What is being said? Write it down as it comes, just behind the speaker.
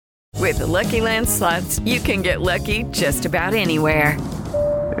With the Lucky Land Slots, you can get lucky just about anywhere.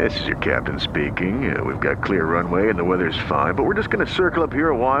 This is your captain speaking. We've got clear runway and the weather's fine, but we're just going to circle up here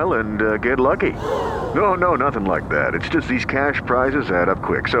a while and get lucky. No, nothing like that. It's just these cash prizes add up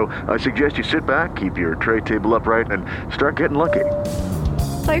quick. So I suggest you sit back, keep your tray table upright, and start getting lucky.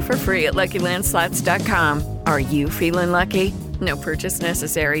 Play for free at LuckyLandSlots.com. Are you feeling lucky? No purchase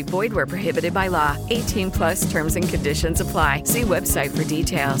necessary. Void where prohibited by law. 18+ terms and conditions apply. See website for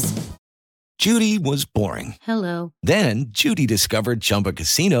details. Judy was boring. Hello. Then Judy discovered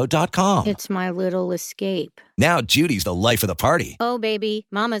ChumbaCasino.com. It's my little escape. Now Judy's the life of the party. Oh, baby,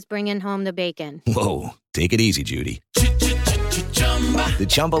 mama's bringing home the bacon. Whoa, take it easy, Judy. The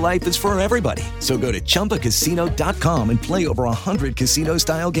Chumba life is for everybody. So go to ChumbaCasino.com and play over 100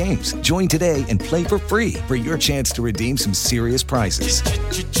 casino-style games. Join today and play for free for your chance to redeem some serious prizes.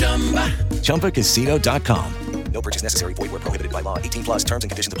 ChumbaCasino.com. No purchase necessary. Void where prohibited by law. 18+ terms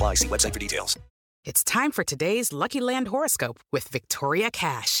and conditions apply. See website for details. It's time for today's Lucky Land horoscope with Victoria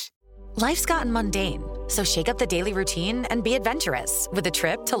Cash. Life's gotten mundane, so shake up the daily routine and be adventurous with a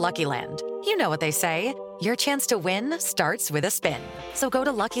trip to Lucky Land. You know what they say. Your chance to win starts with a spin. So go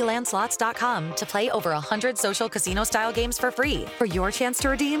to LuckyLandSlots.com to play over 100 social casino-style games for free for your chance to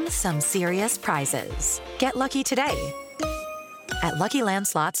redeem some serious prizes. Get lucky today at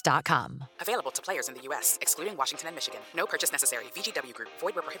LuckyLandSlots.com. Available to players in the U.S., excluding Washington and Michigan. No purchase necessary. VGW Group.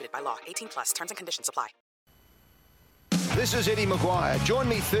 Void where prohibited by law. 18+ terms and conditions apply. This is Eddie Maguire. Join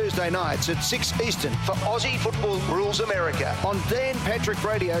me Thursday nights at 6 Eastern for Aussie Football Rules America on Dan Patrick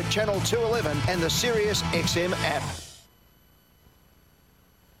Radio, Channel 211 and the Sirius XM app.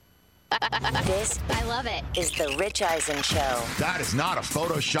 This, I love it, is the Rich Eisen Show. That is not a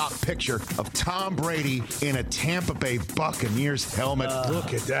Photoshop picture of Tom Brady in a Tampa Bay Buccaneers helmet.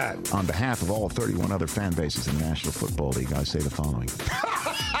 Look at that. On behalf of all 31 other fan bases in the National Football League, I say the following.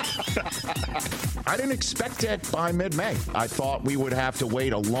 I didn't expect it by mid-May. I thought we would have to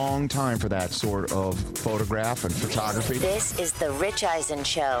wait a long time for that sort of photograph and photography. This is the Rich Eisen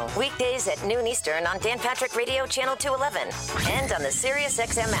Show. Weekdays at noon Eastern on Dan Patrick Radio, Channel 211. And on the Sirius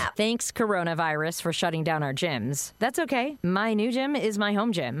XM app. Thanks, coronavirus, for shutting down our gyms. That's okay. My new gym is my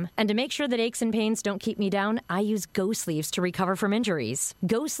home gym. And to make sure that aches and pains don't keep me down, I use Go Sleeves to recover from injuries.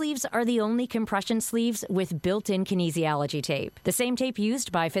 Go Sleeves are the only compression sleeves with built-in kinesiology tape. The same tape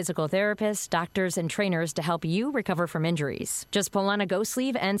used by physical therapists, doctors, and trainers to help you recover from injuries. Just pull on a Go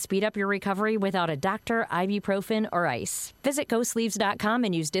Sleeve and speed up your recovery without a doctor, ibuprofen, or ice. Visit GoSleeves.com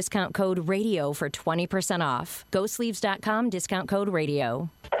and use discount code RADIO for 20% off. GoSleeves.com, discount code RADIO.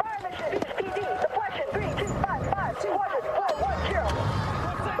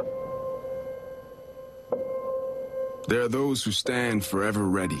 There are those who stand forever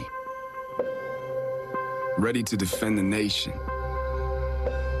ready. Ready to defend the nation.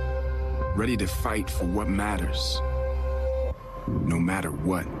 Ready to fight for what matters. No matter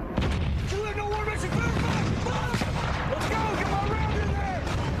what. Do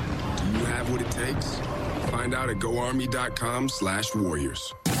you have what it takes? Find out at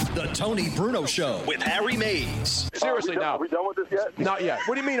GoArmy.com/warriors. The Tony Bruno Show with Harry Mays. Seriously now. Are we done with this yet? Not yet.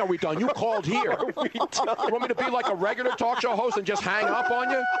 What do you mean, are we done? You called here. You want me to be like a regular talk show host and just hang up on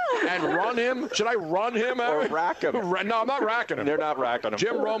you and run him? Should I run him? Or rack him? No, I'm not racking him. They're not racking him.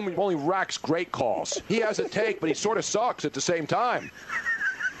 Jim Rome only racks great calls. He has a take, but he sort of sucks at the same time.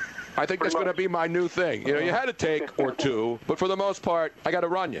 I think that's going to be my new thing. You know, you had a take or two, but for the most part, I got to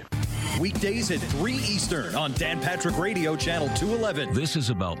run you. Weekdays at 3 Eastern on Dan Patrick Radio, Channel 211. This is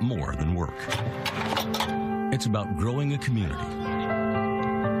about more than work. It's about growing a community.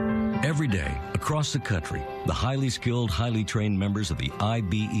 Every day, across the country, the highly skilled, highly trained members of the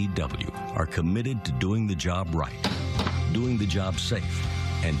IBEW are committed to doing the job right, doing the job safe,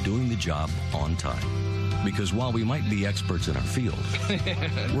 and doing the job on time. Because while we might be experts in our field,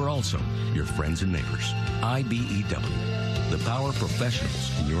 we're also your friends and neighbors. IBEW, the power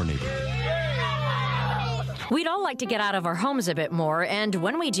professionals in your neighborhood. We'd all like to get out of our homes a bit more, and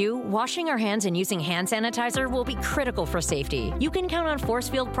when we do, washing our hands and using hand sanitizer will be critical for safety. You can count on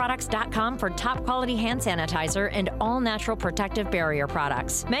ForcefieldProducts.com for top-quality hand sanitizer and all-natural protective barrier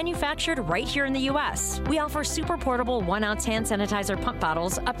products, manufactured right here in the U.S. We offer super portable 1-ounce hand sanitizer pump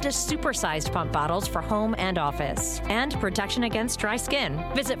bottles up to super-sized pump bottles for home and office, and protection against dry skin.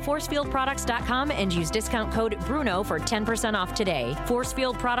 Visit ForcefieldProducts.com and use discount code BRUNO for 10% off today.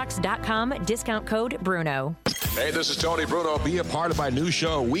 ForcefieldProducts.com, discount code BRUNO. Hey, this is Tony Bruno. Be a part of my new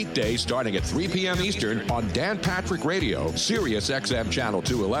show weekdays starting at 3 p.m. Eastern on Dan Patrick Radio, Sirius XM Channel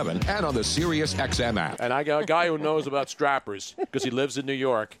 211, and on the Sirius XM app. And I got a guy who knows about strappers because he lives in New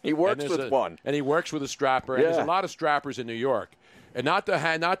York. He works with one. And he works with a strapper. And there's a lot of strappers in New York. and not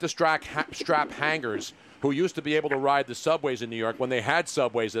the strap hangers who used to be able to ride the subways in New York when they had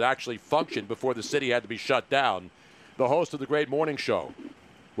subways that actually functioned before the city had to be shut down. The host of the Great Morning Show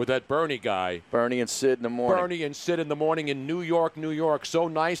with that Bernie guy. Bernie and Sid in the morning. Bernie and Sid in the morning in New York, New York. So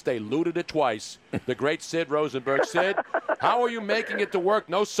nice they looted it twice. The great Sid Rosenberg. Sid, how are you making it to work?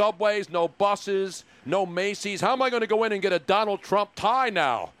 No subways, no buses, no Macy's. How am I going to go in and get a Donald Trump tie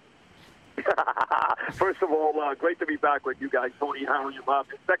now? First of all, great to be back with you guys, Tony, how are you, Bob?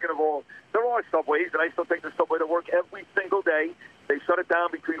 And second of all, there are subways, and I still take the subway to work every single day. They shut it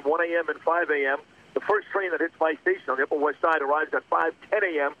down between 1 a.m. and 5 a.m. The first train that hits my station on the Upper West Side arrives at 5:10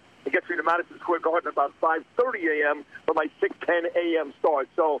 a.m. It gets me to Madison Square Garden about 5:30 a.m. for my 6:10 a.m. start.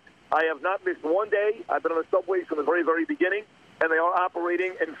 So I have not missed one day. I've been on the subways from the very, very beginning, and they are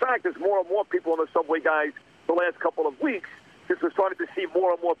operating. In fact, there's more and more people on the subway, guys, the last couple of weeks, since we're starting to see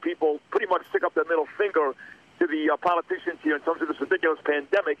more and more people pretty much stick up their middle finger to the politicians here in terms of this ridiculous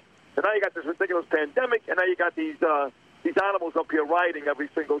pandemic. And now you got this ridiculous pandemic, and now you got these animals up here rioting every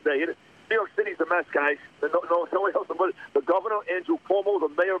single day. New York City's a mess, guys. No one else. The governor, Andrew Cuomo, the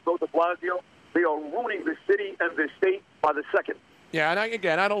mayor, Bill de Blasio, they are ruining the city and the state by the second. Yeah, and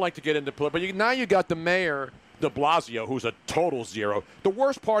I don't like to get into politics, but now you got the mayor, de Blasio, who's a total zero. The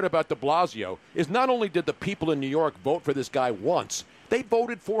worst part about de Blasio is not only did the people in New York vote for this guy once, they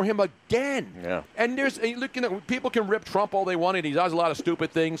voted for him again. Yeah. And people can rip Trump all they want, and he does a lot of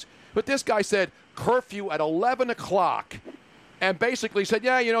stupid things, but this guy said curfew at 11 o'clock and basically said,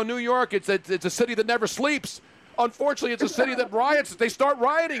 New York, it's a city that never sleeps. Unfortunately, it's a city that riots. They start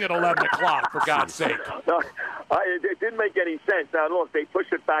rioting at 11 o'clock, for God's sake. No, it didn't make any sense. Now, look, they push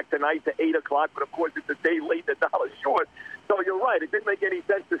it back tonight to 8 o'clock, but, of course, it's a day late and $1 short. So you're right. It didn't make any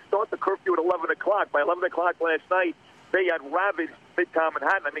sense to start the curfew at 11 o'clock. By 11 o'clock last night, they had ravaged Midtown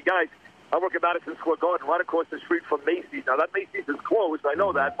Manhattan. I mean, guys, I work at Madison Square Garden right across the street from Macy's. Now, that Macy's is closed. I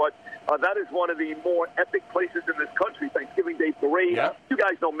know that, but that is one of the more epic places in this country, Thanksgiving Day Parade. Yeah. You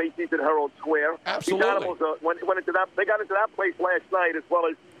guys know Macy's at Herald Square. Absolutely. These animals they got into that place last night, as well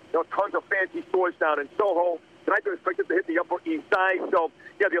as tons of fancy stores down in Soho. Tonight they're expected to hit the Upper East Side. So,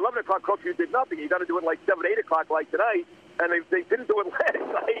 the 11 o'clock curfew did nothing. You got to do it like 7, 8 o'clock like tonight. And they didn't do it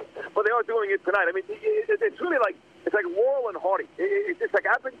last night, but they are doing it tonight. I mean, it's really like Laurel and Hardy. It's like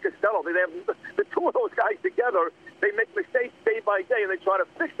Abbott and Costello. They have the two of those guys together. They make mistakes day by day, and they try to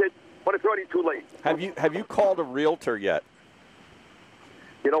fix it when it's already too late. Have you called a realtor yet?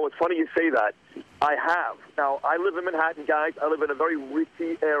 It's funny you say that. I have. Now, I live in Manhattan, guys. I live in a very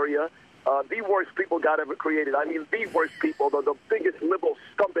ritzy area. The worst people God ever created. I mean, the worst people, the biggest liberal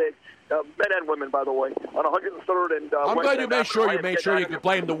scumbags, men and women, by the way, on 103rd and I'm glad you made sure you can can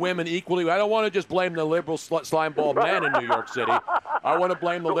blame the women equally. I don't want to just blame the liberal slimeball men in New York City. I want to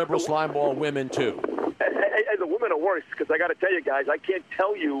blame the liberal slimeball women, too. And the women are worse, because I got to tell you, guys, I can't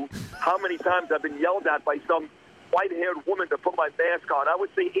tell you how many times I've been yelled at by some white-haired woman to put my mask on. I would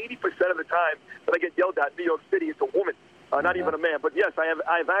say 80% of the time that I get yelled at in New York City, it's a woman. Not even a man. But, yes, I've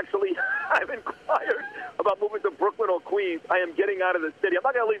inquired about moving to Brooklyn or Queens. I am getting out of the city. I'm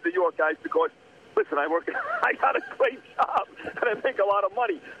not going to leave New York, guys, because, listen, I got a great job, and I make a lot of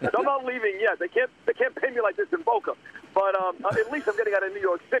money. So I'm not leaving yet. They can't pay me like this in Boca. But at least I'm getting out of New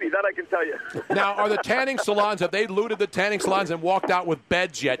York City. That I can tell you. Now, are the tanning salons, have they looted the tanning salons and walked out with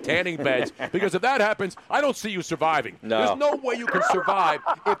beds yet, tanning beds? Because if that happens, I don't see you surviving. No. There's no way you can survive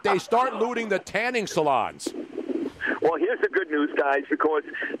if they start looting the tanning salons. Well, here's the good news, guys, because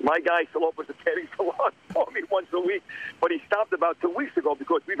my guy still opens a tanning salon for me once a week, but he stopped about 2 weeks ago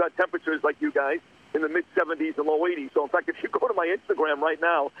because we've had temperatures like you guys in the mid-70s and low 80s. So, in fact, if you go to my Instagram right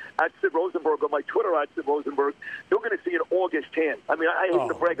now, at Sid Rosenberg, or my Twitter, at Sid Rosenberg, you're going to see an August tan. I mean, I hate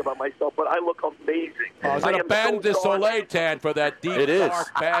to brag about myself, but I look amazing. Oh, is it a Band de Soleil tan for that deep,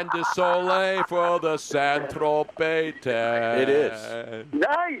 dark Band de Soleil for the Saint-Tropez tan? It is.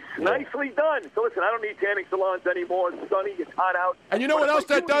 Nice. Nicely done. So, listen, I don't need tanning salons anymore. It's sunny. It's hot out. And you know what else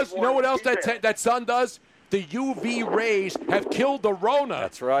that does? You know what else that sun does? The UV rays have killed the Rona.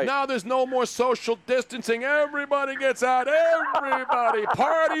 That's right. Now there's no more social distancing. Everybody gets out. Everybody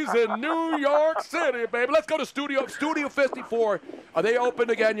parties in New York City, baby. Let's go to Studio 54. Are they open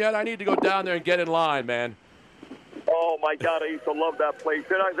again yet? I need to go down there and get in line, man. Oh, my God, I used to love that place.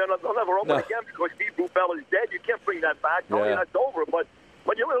 They'll never open again because Steve Rubel is dead. You can't bring that back. Tony, that's over. But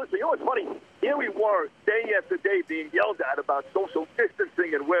listen, you know what's funny? Here we were day after day being yelled at about social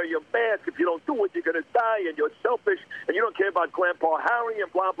distancing and wear your mask. If you don't do it, you're going to die, and you're selfish, and you don't care about Grandpa Harry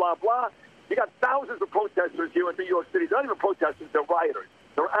and blah, blah, blah. You got thousands of protesters here in New York City. They're not even protesters. They're rioters.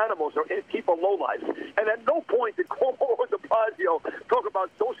 They're animals. They're people lowlives. And at no point did Cuomo or de Blasio talk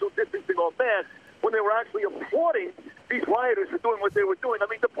about social distancing or masks. when they were actually applauding these rioters for doing what they were doing. I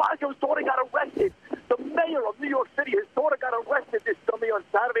mean, de Blasio's daughter got arrested. The mayor of New York City, his daughter got arrested this Sunday on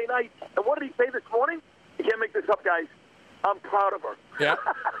Saturday night. And what did he say this morning? You can't make this up, guys. I'm proud of her. Yeah.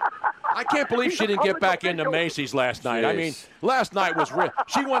 I can't believe she didn't get back into Macy's last night. I mean, last night was real.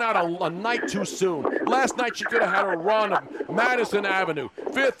 She went out a night too soon. Last night she could have had a run of Madison Avenue,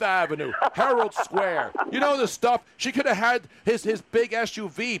 Fifth Avenue, Herald Square. You know the stuff. She could have had his big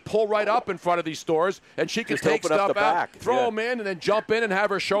SUV pull right up in front of these stores, and she could Just take open up stuff the out, back. throw them in, and then jump in and have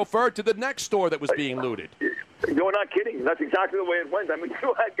her chauffeur to the next store that was being looted. You're not kidding. That's exactly the way it went. I mean,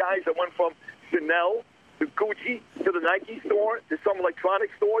 you had guys that went from Chanel to Gucci to the Nike store to some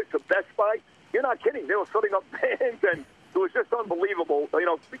electronics stores to Best Buy. You're not kidding. They were setting up bands, and it was just unbelievable. You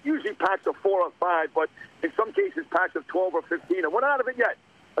know, usually packs of 4 or 5, but in some cases packs of 12 or 15, and we're not out of it yet.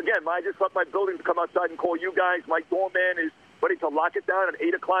 Again, I just left my building to come outside and call you guys. My doorman is ready to lock it down at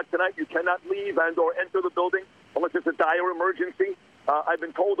 8 o'clock tonight. You cannot leave and or enter the building unless it's a dire emergency. I've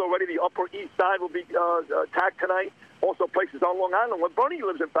been told already the Upper East Side will be attacked tonight. Also places on Long Island where Bernie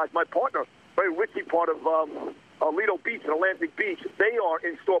lives, in fact, my partner, very ritzy part of Lido Beach and Atlantic Beach. They are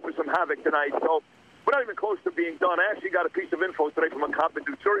in store for some havoc tonight. So we're not even close to being done. I actually got a piece of info today from a cop in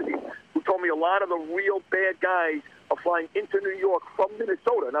New Jersey who told me a lot of the real bad guys are flying into New York from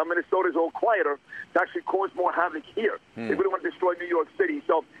Minnesota. Now, Minnesota's a little quieter to actually cause more havoc here. They really want to destroy New York City.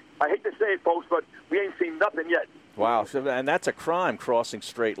 So I hate to say it, folks, but we ain't seen nothing yet. Wow, so, and that's a crime, crossing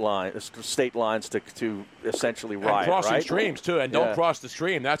state lines to essentially riot, and crossing right? streams, too, and don't cross the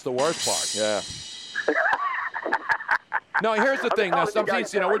stream. That's the worst part. Yeah. No, here's the thing. Now, some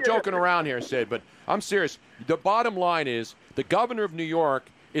things, we're joking around here, Sid, but I'm serious. The bottom line is the governor of New York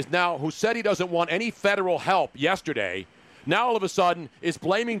is now, who said he doesn't want any federal help yesterday, now all of a sudden is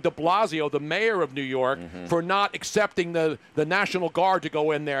blaming de Blasio, the mayor of New York, for not accepting the National Guard to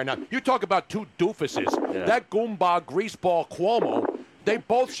go in there. Now, you talk about two doofuses. Yeah. That Goomba greaseball Cuomo, they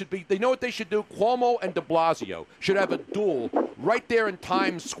both should be, they know what they should do? Cuomo and de Blasio should have a duel right there in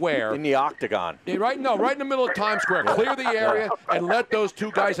Times Square. In the octagon. Right in the middle of Times Square. Clear the area and let those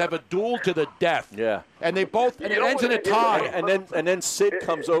two guys have a duel to the death. Yeah. And they both, and it ends in a tie. And then Sid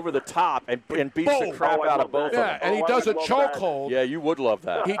comes over the top and beats the crap out of both of them. Yeah, and he does a chokehold. Yeah, you would love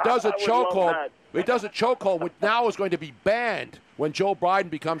that. He does a chokehold. He does a chokehold, which now is going to be banned when Joe Biden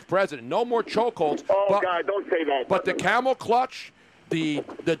becomes president. No more chokeholds. God, don't say that. But the camel clutch, the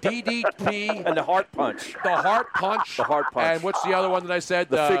DDP, and the heart punch. The heart punch. The heart punch. And what's the other one that I said?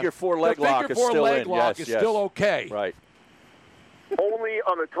 The figure four leg lock is still in. Yes, still okay. Right. Only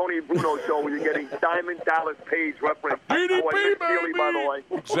on the Tony Bruno show were you getting Diamond Dallas Page reference. DDP, baby. By the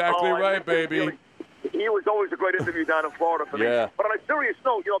way. Exactly right, baby. He was always a great interview down in Florida for me. But on a serious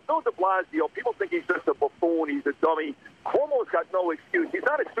note, Bill de Blasio, people think he's just a buffoon, he's a dummy. Cuomo's got no excuse. He's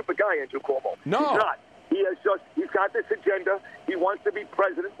not a stupid guy, Andrew Cuomo. No. He's not. He's got this agenda. He wants to be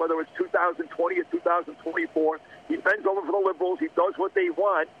president, whether it's 2020 or 2024. He bends over for the liberals. He does what they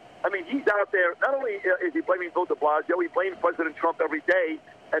want. I mean, he's out there. Not only is he blaming Bill de Blasio, he blames President Trump every day,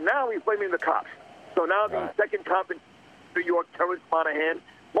 and now he's blaming the cops. So now the second cop in New York, Terrence Monahan,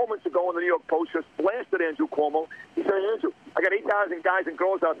 moments ago in the New York Post, just blasted Andrew Cuomo. He said, Andrew, I got 8,000 guys and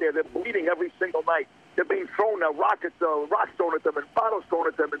girls out there. They're bleeding every single night. They're being thrown rockets, rocks thrown at them, and bottles thrown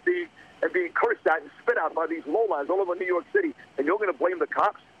at them, and being cursed at and spit out by these lowlines all over New York City. And you're going to blame the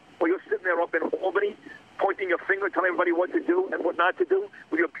cops? Well, you're sitting there up in Albany, pointing your finger, telling everybody what to do and what not to do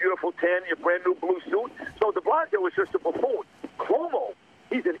with your beautiful tan, your brand new blue suit. So de Blasio was just a buffoon. Cuomo,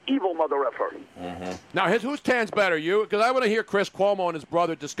 he's an evil mother effer. Now, whose tan's better, you? Because I want to hear Chris Cuomo and his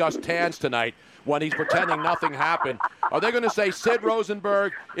brother discuss tans tonight when he's pretending nothing happened. Are they going to say Sid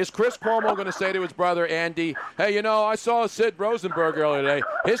Rosenberg? Is Chris Cuomo going to say to his brother Andy, hey, I saw Sid Rosenberg earlier today.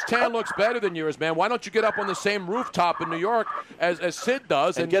 His tan looks better than yours, man. Why don't you get up on the same rooftop in New York as Sid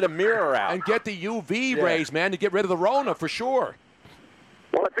does and get a mirror out and get the UV rays, man, to get rid of the Rona for sure?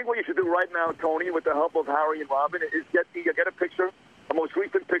 Well, I think what you should do right now, Tony, with the help of Harry and Robin, is get a picture, the most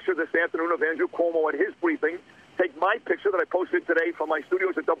recent picture this afternoon of Andrew Cuomo at his briefing. Take my picture that I posted today from my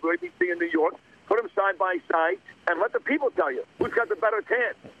studios at WABC in New York, put them side by side, and let the people tell you who's got the better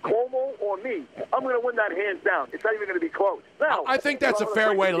tan, Cuomo or me. I'm going to win that hands down. It's not even going to be close. Now, I think that's a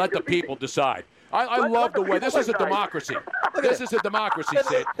fair way to let the people decide. I love the way this is a democracy. This is a democracy,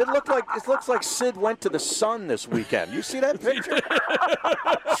 Sid. It looks like Sid went to the sun this weekend. You see that picture?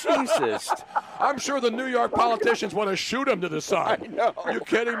 Jesus. I'm sure the New York politicians want to shoot him to the sun. I know. You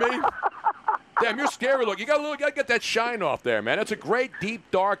kidding me? Damn, you're scary looking. You got to get that shine off there, man. It's a great, deep,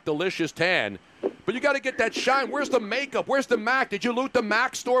 dark, delicious tan. But you got to get that shine. Where's the makeup? Where's the Mac? Did you loot the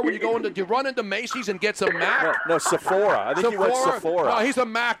Mac store when did you run into Macy's and get some Mac? No, Sephora. I think he went Sephora. No, he's a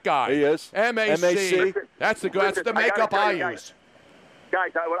Mac guy. He is? M-A-C. That's the makeup I use.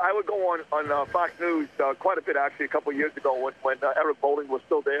 Guys, I would go on Fox News quite a bit, actually, a couple of years ago when Eric Bowling was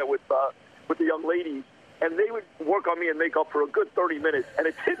still there with the young ladies. And they would work on me and make up for a good 30 minutes, and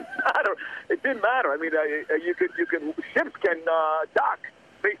it didn't matter. It didn't matter. I mean, ships can dock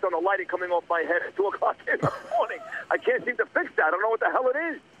based on the lighting coming off my head at 2 o'clock in the morning. I can't seem to fix that. I don't know what the hell it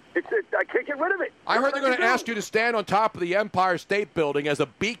is. I can't get rid of it. I heard they're going to ask you to stand on top of the Empire State Building as a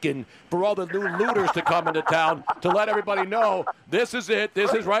beacon for all the new looters to come into town to let everybody know this is it.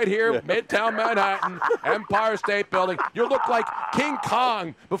 This is right here, Midtown Manhattan, Empire State Building. You look like King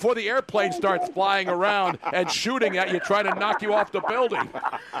Kong before the airplane starts flying around and shooting at you, trying to knock you off the building.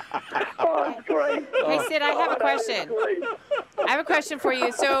 Oh, that's great. Hey, Sid, I have a question. I have a question for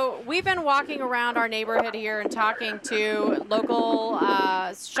you. So we've been walking around our neighborhood here and talking to local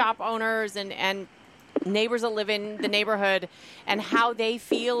shop owners and neighbors that live in the neighborhood and how they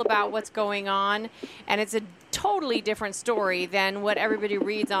feel about what's going on. And it's a totally different story than what everybody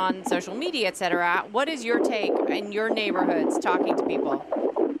reads on social media, et cetera. What is your take in your neighborhoods talking to people?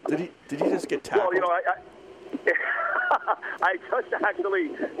 Did he just get tackled? Well, you know, I just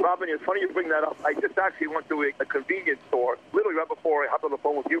actually, Robin, it's funny you bring that up. I just actually went to a convenience store, literally right before I hopped on the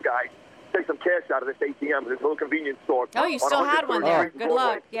phone with you guys, take some cash out of this ATM, this little convenience store. Oh, you still had one there. Good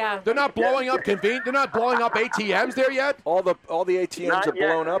luck. Yeah. They're not blowing up They're not blowing up ATMs there yet? All the ATMs are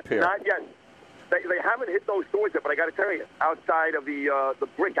blown up here. Not yet. They haven't hit those stores yet, but I got to tell you, outside of the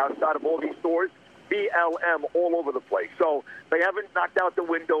brick, outside of all these stores, BLM all over the place. So they haven't knocked out the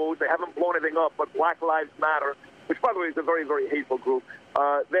windows. They haven't blown anything up, but Black Lives Matter, which, by the way, is a very, very hateful group,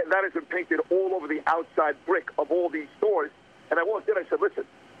 that has been painted all over the outside brick of all these stores. And I walked in and I said, listen,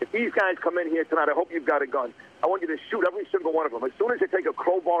 if these guys come in here tonight, I hope you've got a gun. I want you to shoot every single one of them. As soon as they take a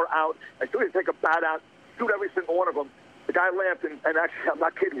crowbar out, as soon as they take a bat out, shoot every single one of them. The guy laughed, and actually, I'm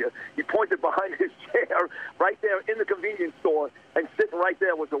not kidding you. He pointed behind his chair right there in the convenience store, and sitting right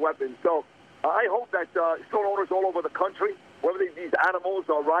there was a weapon. So I hope that store owners all over the country, wherever these animals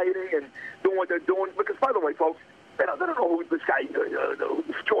are rioting and doing what they're doing, because, by the way, folks, they don't know who this guy,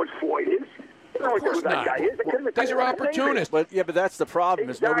 George Floyd is. They don't know who that guy is. These are opportunists. But that's the problem,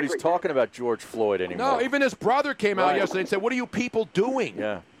 is nobody's talking about George Floyd anymore. No, even his brother came out yesterday and said, what are you people doing?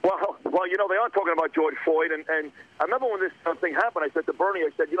 Yeah. Well, you know, they are talking about George Floyd, and I remember when this thing happened, I said to Bernie, I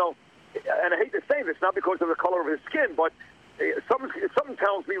said, you know, and I hate to say this, not because of the color of his skin, but something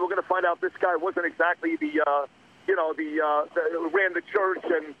tells me we're going to find out this guy wasn't exactly ran the church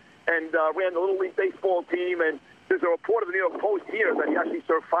and ran the Little League baseball team, and there's a report of the New York Post here that he actually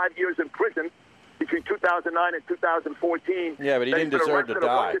served 5 years in prison between 2009 and 2014. Yeah, but he didn't deserve to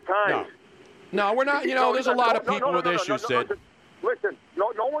die. No, we're not. You know, there's a lot of people with issues, Sid. Listen,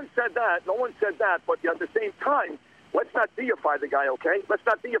 no one said that. No one said that. But at the same time, let's not deify the guy, okay? Let's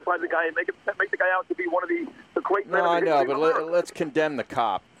not deify the guy and make the guy out to be one of the great men. No, I know, but let's condemn the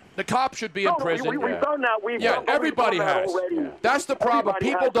cop. The cop should be in prison. We've done that. Everybody has. That's the problem.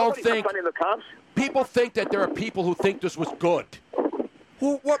 People don't think. People think that there are people who think this was good.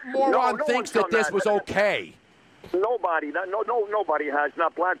 What moron thinks that this was okay? Nobody. Nobody has.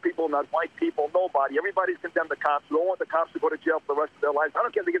 Not black people, not white people. Nobody. Everybody's condemned the cops. We don't want the cops to go to jail for the rest of their lives. I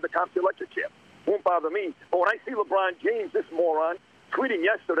don't care if they give the cops the electric chair. Won't bother me. But when I see LeBron James, this moron, tweeting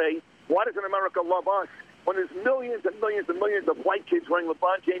yesterday, why doesn't America love us? When there's millions and millions and millions of white kids wearing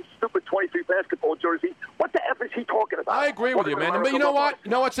LeBron James' stupid 23 basketball jersey, what the F is he talking about? I agree with you, man. But you know what? You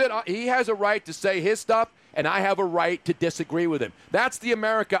know what's it? He has a right to say his stuff, and I have a right to disagree with him. That's the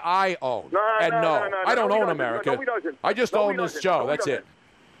America I own. No, I don't own America. No, he doesn't. I just own this show. That's it.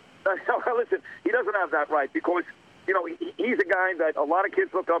 Listen, he doesn't have that right because, you know, he's a guy that a lot of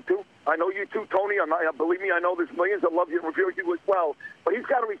kids look up to. I know you too, Tony. Believe me, I know there's millions that love you and revere you as well. But he's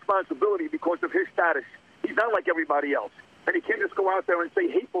got a responsibility because of his status. He's not like everybody else. And he can't just go out there and say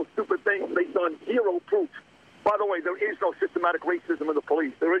hateful, stupid things based on zero proof. By the way, there is no systematic racism in the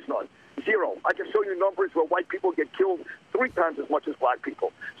police. There is none. Zero. I can show you numbers where white people get killed 3 times as much as black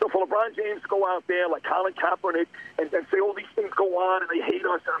people. So for LeBron James to go out there like Colin Kaepernick and say all these things go on and they hate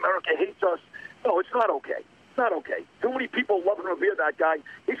us and America hates us, no, it's not okay. It's not okay. Too many people love and revere that guy.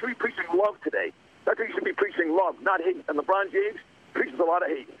 He should be preaching love today. That's what he should be preaching, love, not hate. And LeBron James preaches a lot of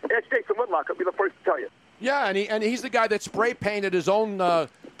hate. Ask Jason Whitlock. I'll be the first to tell you. Yeah, and he's the guy that spray painted his own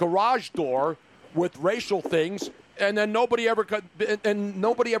garage door with racial things, and then nobody ever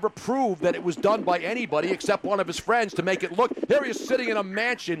proved that it was done by anybody except one of his friends to make it look. There he is sitting in a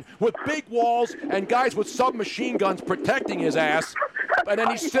mansion with big walls and guys with submachine guns protecting his ass, and then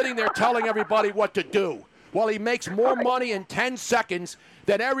he's sitting there telling everybody what to do. While he makes more money in 10 seconds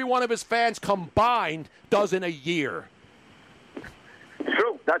than every one of his fans combined does in a year.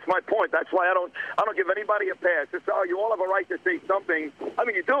 True. That's my point. That's why I don't give anybody a pass. It's, you all have a right to say something. I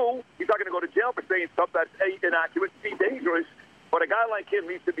mean, you do. He's not going to go to jail for saying stuff that's A, inaccurate, B, dangerous. But a guy like him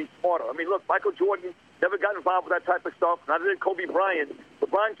needs to be smarter. I mean, look, Michael Jordan never got involved with that type of stuff. Neither did Kobe Bryant.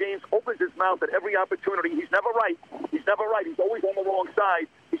 LeBron James opens his mouth at every opportunity. He's never right. He's never right. He's always on the wrong side.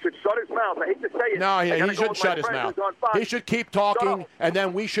 He should shut his mouth. I hate to say it. No, he should shut his mouth. He should keep talking, and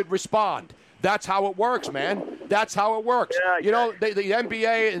then we should respond. That's how it works, man. That's how it works. Yeah, you know, the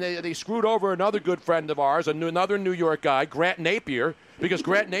NBA, and they screwed over another good friend of ours, another New York guy, Grant Napier, because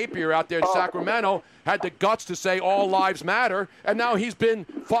Grant Napier out there in Sacramento had the guts to say all lives matter, and now he's been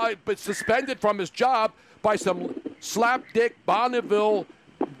suspended from his job by some slapdick Bonneville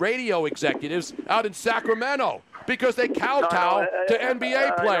radio executives out in Sacramento because they kowtow to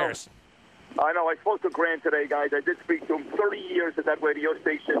NBA players. I know. I spoke to Grant today, guys. I did speak to him. 30 years at that radio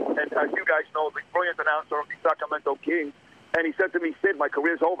station, and as you guys know, the brilliant announcer of the Sacramento Kings. And he said to me, "Sid, my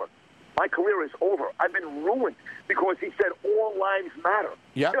career's over. My career is over. I've been ruined," because he said all lives matter.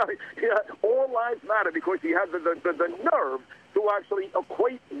 Yeah. All lives matter, because he had the nerve to actually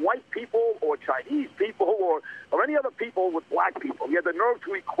equate white people or Chinese people or any other people with black people. He had the nerve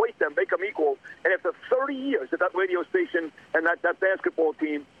to equate them, make them equal. And after 30 years at that radio station and that basketball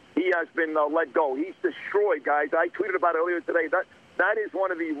team, he has been let go. He's destroyed, guys. I tweeted about it earlier today. That is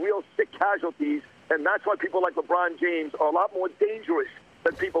one of the real sick casualties, and that's why people like LeBron James are a lot more dangerous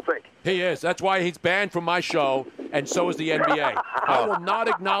than people think. He is. That's why he's banned from my show, and so is the NBA. I will not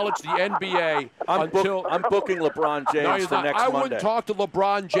acknowledge the NBA until... I'm booking LeBron James for next Monday. I wouldn't talk to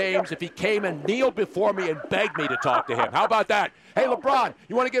LeBron James if he came and kneeled before me and begged me to talk to him. How about that? Hey, LeBron,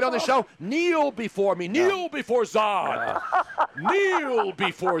 you want to get on the show? Kneel before me. Kneel before Zod. Kneel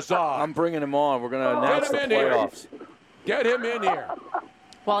before Zod. I'm bringing him on. We're going to announce the playoffs. Get him in here.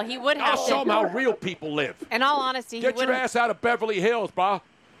 Well, he would have I'll show him how real people live. In all honesty, Get your ass out of Beverly Hills, bro.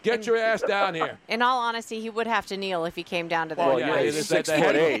 Get your ass down here. In all honesty, he would have to kneel if he came down to that. Well, yeah, he's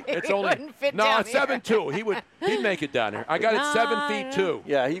 6'8". It's He only wouldn't fit no, down it's here. 7'2". He'd make it down here. I got it 7 feet 2.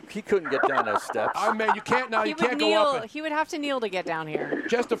 Yeah, he couldn't get down those steps. I mean, you can't now. He You would can't kneel. go up. He would have to kneel to get down here.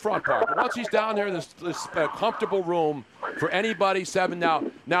 Just the front part. But once he's down there, this comfortable room for anybody 7. Now,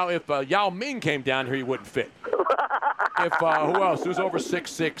 if Yao Ming came down here, he wouldn't fit. If who else? Who's over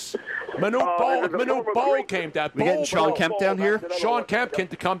 6'6"? Manute Bol came down. We getting Sean Kemp down here? Sean Kemp can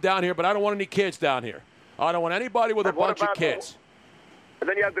come down here, but I don't want any kids down here. I don't want anybody with a bunch of kids. And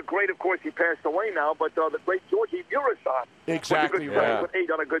then you have the great, of course, he passed away now, but the great Georgie Murasov. Exactly right. With 8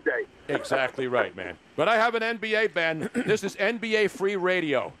 on a good day. Exactly right, man. But I have an NBA ban. This is NBA free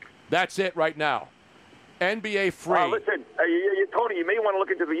radio. That's it right now. NBA free. Listen, Tony, you may want to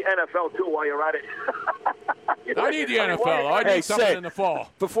look into the NFL, too, while you're at it. I need the NFL. I need something in the fall.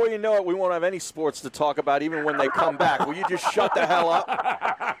 Before you know it, we won't have any sports to talk about, even when they come back. Will you just shut the hell up?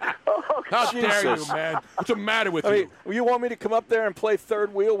 How dare you, man? What's the matter with you? You want me to come up there and play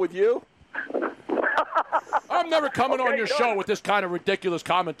third wheel with you? I'm never coming on your show with this kind of ridiculous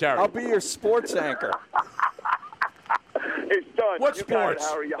commentary. I'll be your sports anchor. It's done. What sports?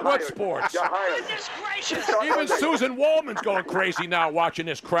 What sports? You're hired. Even Susan Wallman's going crazy now watching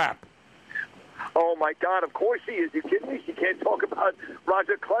this crap. Oh, my God, of course she is. You kidding me? She can't talk about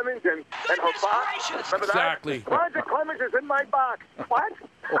Roger Clemens and her box. Remember Exactly. that? Roger Clemens is in my box. What?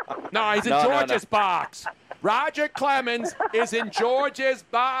 No, he's in George's box. Roger Clemens is in George's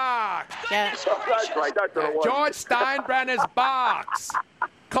box. Yeah. That's right. That's what it was. George Steinbrenner's box.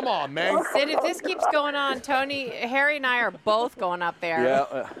 Come on, man. Sid, if this keeps going on, Harry and I are both going up there.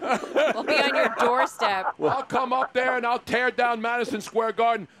 Yeah. We'll be on your doorstep. I'll come up there and I'll tear down Madison Square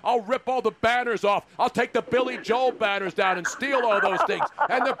Garden. I'll rip all the banners off. I'll take the Billy Joel banners down and steal all those things.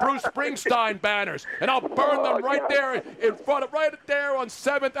 And the Bruce Springsteen banners. And I'll burn them right there in front of, right there on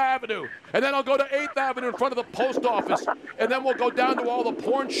 7th Avenue. And then I'll go to 8th Avenue in front of the post office. And then we'll go down to all the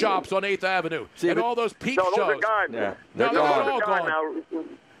porn shops on 8th Avenue. And all those peep shows. Those are gone. Yeah. No, they're all gone. Now.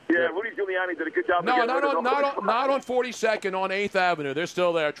 Yeah, Rudy Giuliani did a good job. No, not on 42nd, on 8th Avenue. They're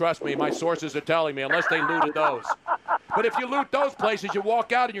still there. Trust me. My sources are telling me, unless they looted those. But if you loot those places, you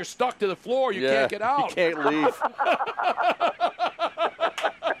walk out and you're stuck to the floor. You can't get out. You can't leave.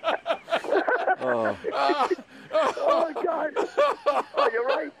 Oh, my God. Oh, you're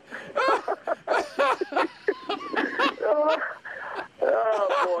right. Oh,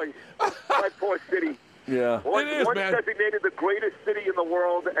 boy. My poor city. Yeah. Once man. designated the greatest city in the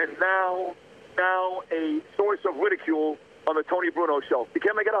world, and now a source of ridicule on the Tony Bruno show. You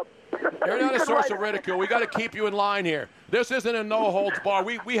can't make it up. You're not a source of ridicule. We got to keep you in line here. This isn't a no-holds-bar.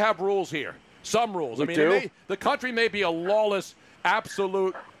 We have rules here. Some rules. We do? The country may be a lawless,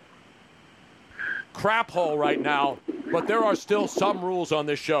 absolute crap hole right now, but there are still some rules on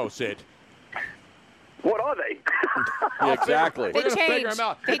this show, Sid. What are they? Yeah, exactly. We're going to figure them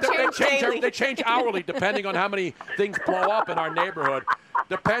out. They change hourly depending on how many things blow up in our neighborhood.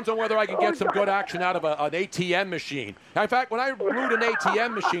 Depends on whether I can get some good action out of an ATM machine. In fact, when I root an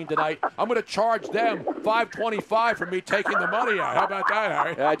ATM machine tonight, I'm going to charge them $5.25 for me taking the money out. How about that,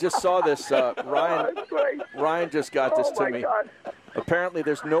 Harry? Yeah, I just saw this. Ryan just got this to me. God. Apparently,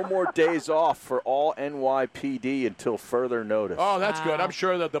 there's no more days off for all NYPD until further notice. Oh, that's good. I'm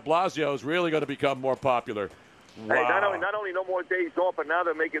sure that de Blasio is really going to become more popular. Wow. Hey, not only no more days off, but now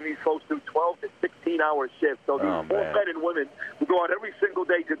they're making these folks do 12 to 16-hour shifts. So these poor men and women who go out every single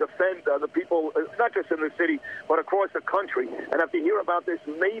day to defend the people, not just in the city, but across the country. And have to hear about this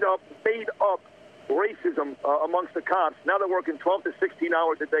made up racism amongst the cops. Now they're working 12 to 16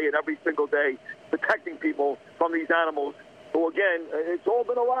 hours a day and every single day protecting people from these animals. Who, again, it's all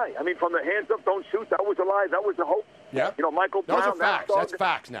been a lie. I mean, from the hands up, don't shoot, that was a lie. That was a hoax. Yeah. You know, Michael Brown. Those are facts. That's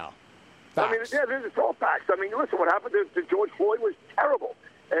facts now. Facts. I mean, yeah, it's all facts. I mean, listen, what happened to George Floyd was terrible.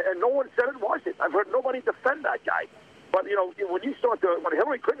 And no one said it wasn't. I've heard nobody defend that guy. But, you know, when you start to, when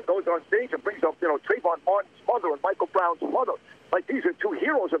Hillary Clinton goes on stage and brings up, you know, Trayvon Martin's mother and Michael Brown's mother, like these are two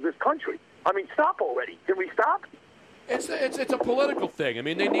heroes of this country. I mean, stop already. Can we stop? It's a political thing. I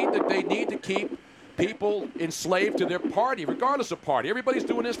mean, they need to keep people enslaved to their party, regardless of party. Everybody's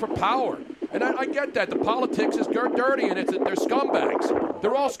doing this for power. And I get that. The politics is dirty, and they're scumbags.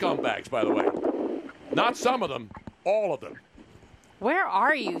 They're all scumbags, by the way. Not some of them, all of them. Where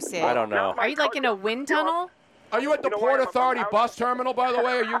are you, Sid? I don't know. Are you like in a wind tunnel? Are you at the Port Authority bus terminal, by the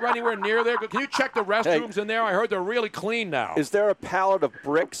way? Are you anywhere near there? Can you check the restrooms in there? I heard they're really clean now. Is there a pallet of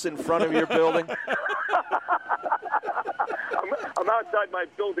bricks in front of your building? I'm outside my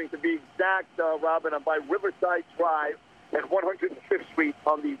building, to be exact, Robin. I'm by Riverside Drive and 105th Street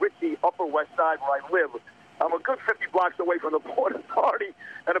on the Ritchie Upper West Side where I live. I'm a good 50 blocks away from the Port Authority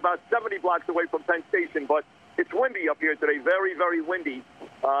and about 70 blocks away from Penn Station. But it's windy up here today, very, very windy.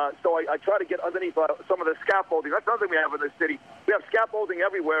 So I try to get underneath some of the scaffolding. That's another thing we have in this city. We have scaffolding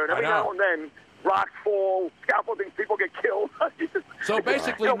everywhere, and every now and then rocks fall, scaffolding, people get killed. So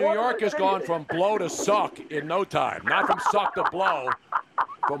basically, New York has gone from blow to suck in no time. Not from suck to blow,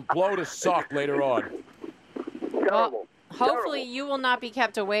 from blow to suck later on. Terrible. Hopefully you will not be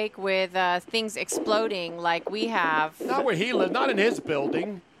kept awake with things exploding like we have. Not where he lives, not in his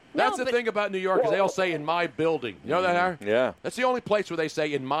building. That's the thing about New York, is they all say in my building. You know that, Harry? Yeah. That's the only place where they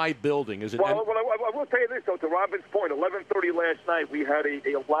say in my building. Is it? Well, I will tell you this, though, to Robin's point, 11:30 last night, we had a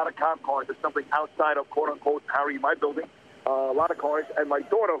lot of cop cars or something outside of, quote-unquote, Harry, my building. A lot of cars. And my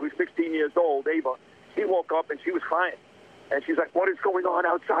daughter, who's 16 years old, Ava, she woke up and she was crying. And she's like, what is going on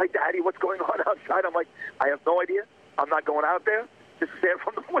outside, Daddy? What's going on outside? I'm like, I have no idea. I'm not going out there. Just stand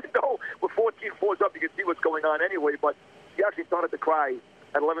from the window. With 14 floors up, you can see what's going on anyway. But she actually started to cry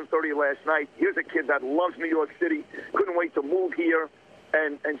at 11:30 last night. Here's a kid that loves New York City, couldn't wait to move here,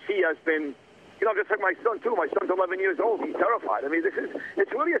 and she has been, you know, just like my son, too. My son's 11 years old. He's terrified. I mean,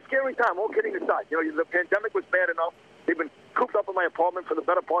 it's really a scary time, all kidding aside. You know, the pandemic was bad enough. They've been cooped up in my apartment for the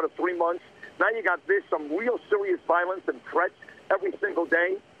better part of 3 months. Now you got this, some real serious violence and threats every single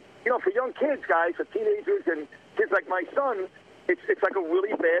day. You know, for young kids, guys, for teenagers and kids like my son, it's like a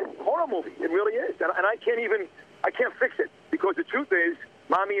really bad horror movie. It really is. And I can't fix it, because the truth is,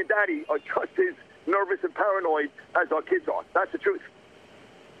 Mommy and Daddy are just as nervous and paranoid as our kids are. That's the truth.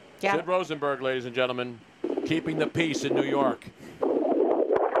 Yeah. Sid Rosenberg, ladies and gentlemen, keeping the peace in New York.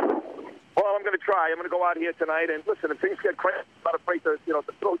 Well, I'm going to try. I'm going to go out here tonight, and listen, if things get crazy, I'm not afraid to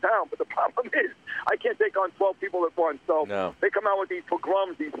throw down. But the problem is, I can't take on 12 people at once. So They come out with these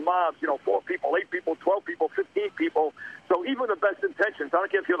pogroms, these mobs, 4 people, 8 people, 12 people, 15 people. So even the best intentions, I don't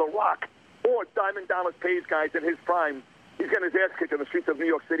care if you're The Rock or Diamond Dallas Page, guys, in his prime, he's getting his ass kicked in the streets of New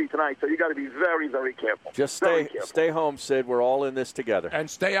York City tonight. So you got to be very, very careful. Just stay home, Sid. We're all in this together. And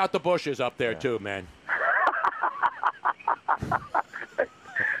stay out the bushes up there, too, man.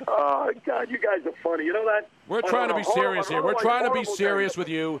 Oh, God, you guys are funny. You know that? We're trying to be serious here. We're trying to be serious with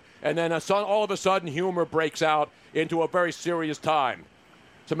you, and then all of a sudden humor breaks out into a very serious time.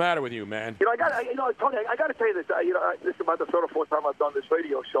 What's the matter with you, man? Tony, I got to tell you this. This is about the third or fourth time I've done this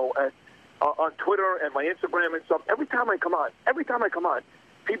radio show, and on Twitter and my Instagram and stuff. Every time I come on,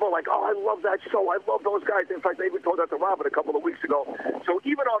 people are like, oh, I love that show. I love those guys. In fact, I even told that to Robert a couple of weeks ago. So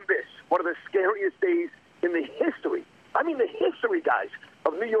even on this, one of the scariest days in the history, guys,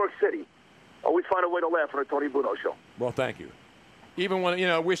 of New York City, Always find a way to laugh on the Tony Bruno Show. Well, thank you. Even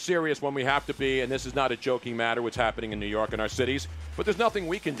when, we're serious when we have to be, and this is not a joking matter, what's happening in New York and our cities, but there's nothing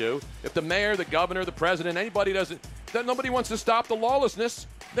we can do. If the mayor, the governor, the president, nobody wants to stop the lawlessness,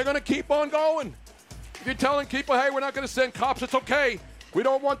 they're going to keep on going. If you're telling people, hey, we're not going to send cops, it's okay. We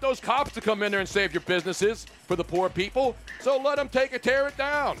don't want those cops to come in there and save your businesses for the poor people, so let them tear it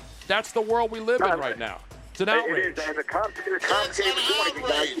down. That's the world we live in right now. It's an outrage. It is, and the cops can't even do anything,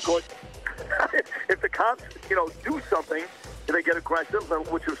 guys, because if the cops, do something, they get aggressive,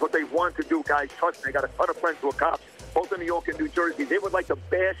 which is what they want to do, guys. Trust me, I got a ton of friends who are cops, both in New York and New Jersey. They would like to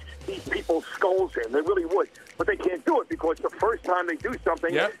bash these people's skulls in. They really would. But they can't do it because the first time they do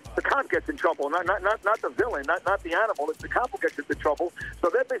something, the cop gets in trouble. Not the villain, not the animal. It's the cop who gets into trouble. So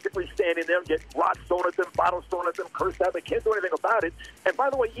they're basically standing there and get rocks thrown at them, bottles thrown at them, cursed out. They can't do anything about it. And by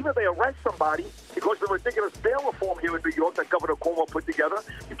the way, even if they arrest somebody because of the ridiculous bail reform here in New York that Governor Cuomo put together,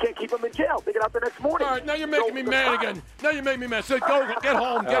 you can't keep them in jail. They get out the next morning. All right, now you're making me mad again. Now you make me mad. So go get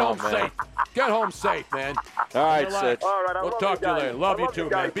home. Get home safe. Get home safe, man. All right, Sid. All right, we'll talk to you later. Love you too,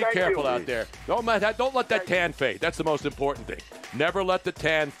 man. Be careful out there. Don't let that tan fade. That's the most important thing. Never let the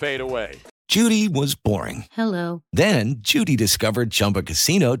tan fade away. Judy was boring. Hello. Then Judy discovered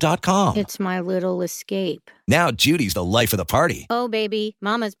ChumbaCasino.com. It's my little escape. Now Judy's the life of the party. Oh, baby,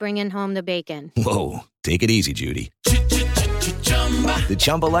 mama's bringing home the bacon. Whoa, take it easy, Judy. The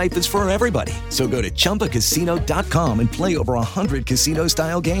Chumba life is for everybody. So go to ChumbaCasino.com and play over 100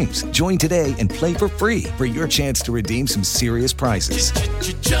 casino-style games. Join today and play for free for your chance to redeem some serious prizes.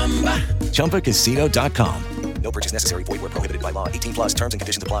 ChumbaCasino.com. No purchase necessary. Void where prohibited by law. 18 plus terms and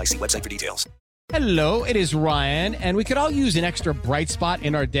conditions apply. See website for details. Hello, it is Ryan, and we could all use an extra bright spot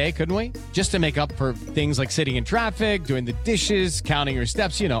in our day, couldn't we? Just to make up for things like sitting in traffic, doing the dishes, counting your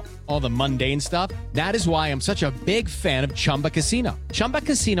steps, all the mundane stuff. That is why I'm such a big fan of Chumba Casino. Chumba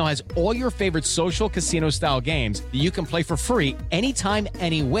Casino has all your favorite social casino-style games that you can play for free anytime,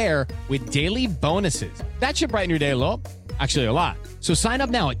 anywhere with daily bonuses. That should brighten your day a little. Actually, a lot. So sign up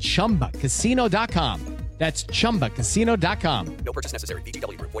now at ChumbaCasino.com. That's ChumbaCasino.com. No purchase necessary.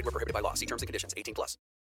 VGW Group. Void where prohibited by law. See terms and conditions. 18 plus.